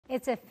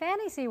It's a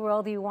fantasy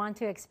world you want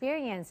to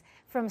experience.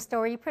 From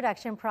story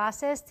production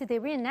process to the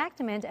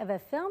reenactment of a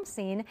film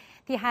scene,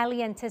 the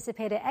highly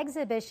anticipated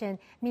exhibition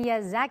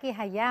Miyazaki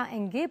Hayao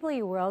and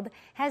Ghibli World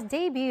has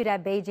debuted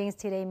at Beijing's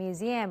Today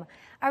Museum.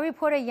 Our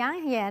reporter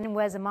Yang Yan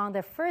was among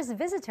the first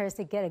visitors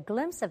to get a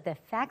glimpse of the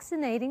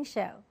fascinating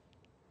show.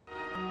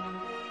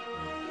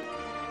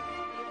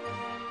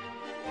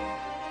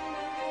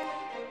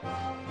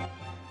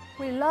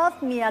 We love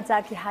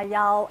Miyazaki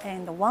Hayao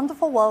and the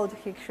wonderful world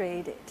he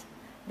created.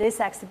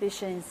 This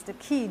exhibition is the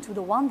key to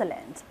the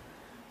Wonderland.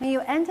 When you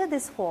enter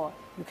this hall,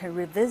 you can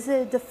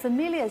revisit the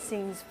familiar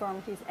scenes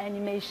from his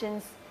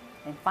animations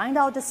and find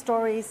out the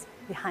stories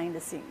behind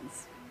the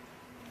scenes.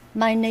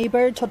 My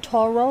Neighbor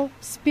Totoro,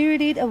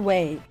 Spirited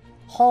Away,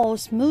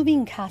 Hall's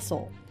Moving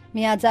Castle.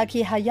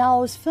 Miyazaki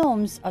Hayao's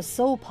films are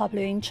so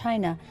popular in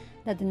China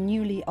that the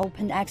newly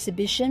opened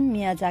exhibition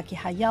Miyazaki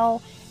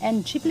Hayao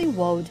and Ghibli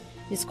World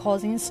is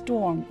causing a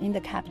storm in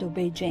the capital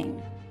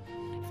Beijing.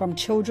 From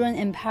children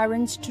and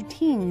parents to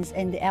teens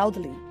and the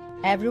elderly,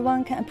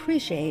 everyone can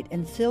appreciate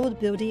and feel the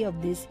beauty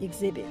of these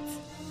exhibits.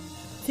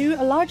 Through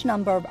a large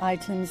number of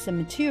items and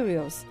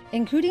materials,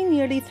 including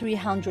nearly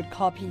 300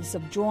 copies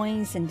of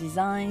drawings and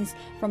designs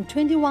from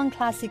 21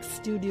 classic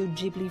Studio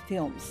Ghibli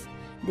films,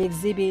 the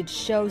exhibit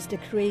shows the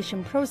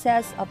creation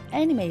process of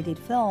animated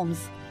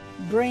films,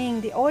 bringing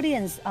the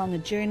audience on a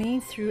journey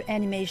through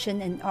animation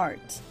and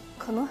art.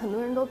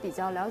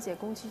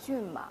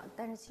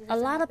 A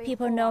lot of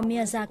people know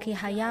Miyazaki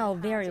Hayao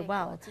very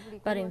well,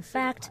 but in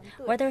fact,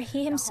 whether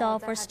he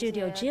himself or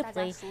Studio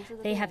Ghibli,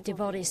 they have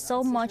devoted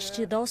so much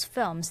to those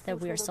films that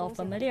we are so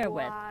familiar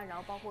with.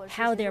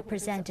 How they are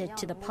presented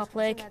to the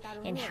public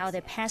and how they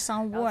pass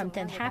on warmth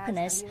and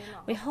happiness,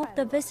 we hope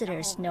the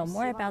visitors know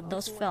more about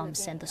those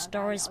films and the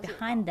stories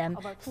behind them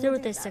through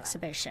this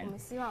exhibition.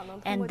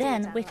 And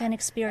then we can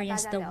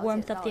experience the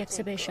warmth of the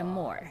exhibition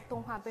more.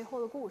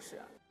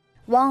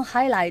 One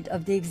highlight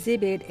of the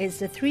exhibit is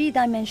the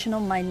three-dimensional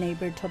My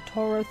Neighbor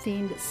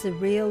Totoro-themed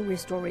surreal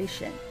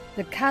restoration.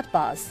 The cat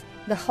bus,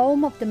 the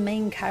home of the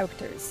main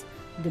characters,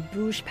 the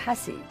bush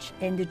passage,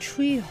 and the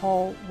tree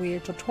hall where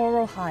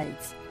Totoro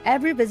hides.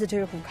 Every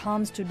visitor who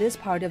comes to this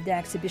part of the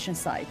exhibition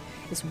site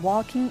is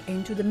walking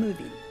into the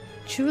movie,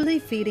 truly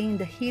feeling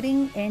the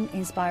healing and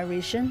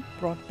inspiration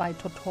brought by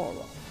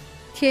Totoro.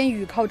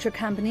 Tianyu Culture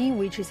Company,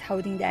 which is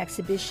holding the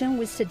exhibition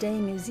with Today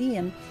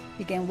Museum,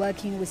 began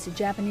working with the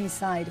Japanese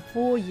side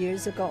 4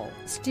 years ago.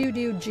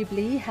 Studio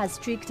Ghibli has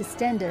strict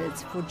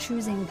standards for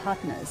choosing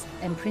partners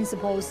and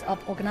principles of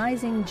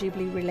organizing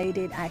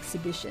Ghibli-related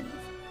exhibitions.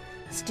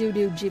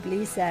 Studio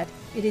Ghibli said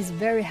it is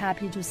very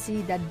happy to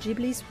see that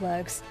Ghibli's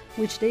works,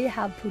 which they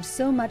have put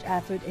so much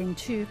effort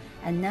into,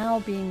 are now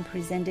being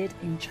presented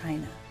in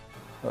China.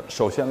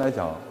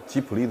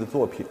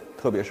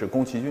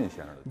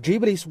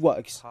 Ghibli's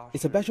works,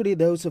 especially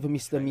those of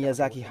Mr.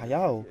 Miyazaki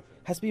Hayao,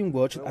 has been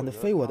watched and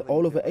favored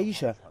all over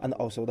Asia and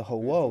also the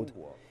whole world.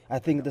 I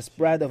think the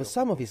spread of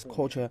some of his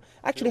culture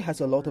actually has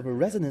a lot of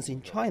resonance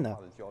in China.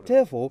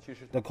 Therefore,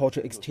 the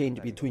culture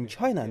exchange between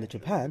China and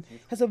Japan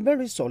has a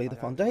very solid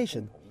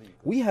foundation.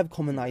 We have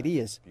common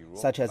ideas,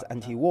 such as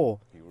anti-war,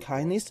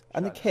 kindness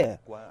and care,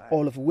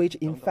 all of which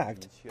in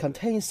fact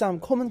contain some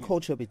common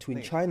culture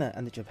between China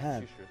and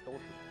Japan.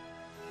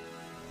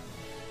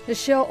 The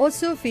show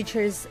also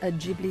features a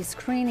Ghibli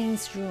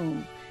screenings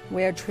room,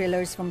 where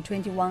trailers from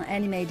 21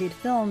 animated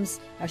films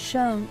are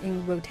shown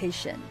in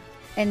rotation.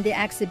 And the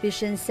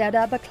exhibition set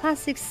up a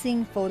classic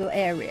scene photo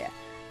area,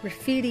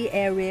 graffiti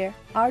area,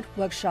 art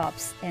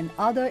workshops, and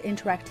other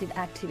interactive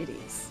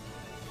activities.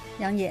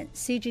 Yang Yan,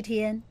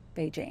 CGTN,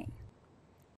 Beijing.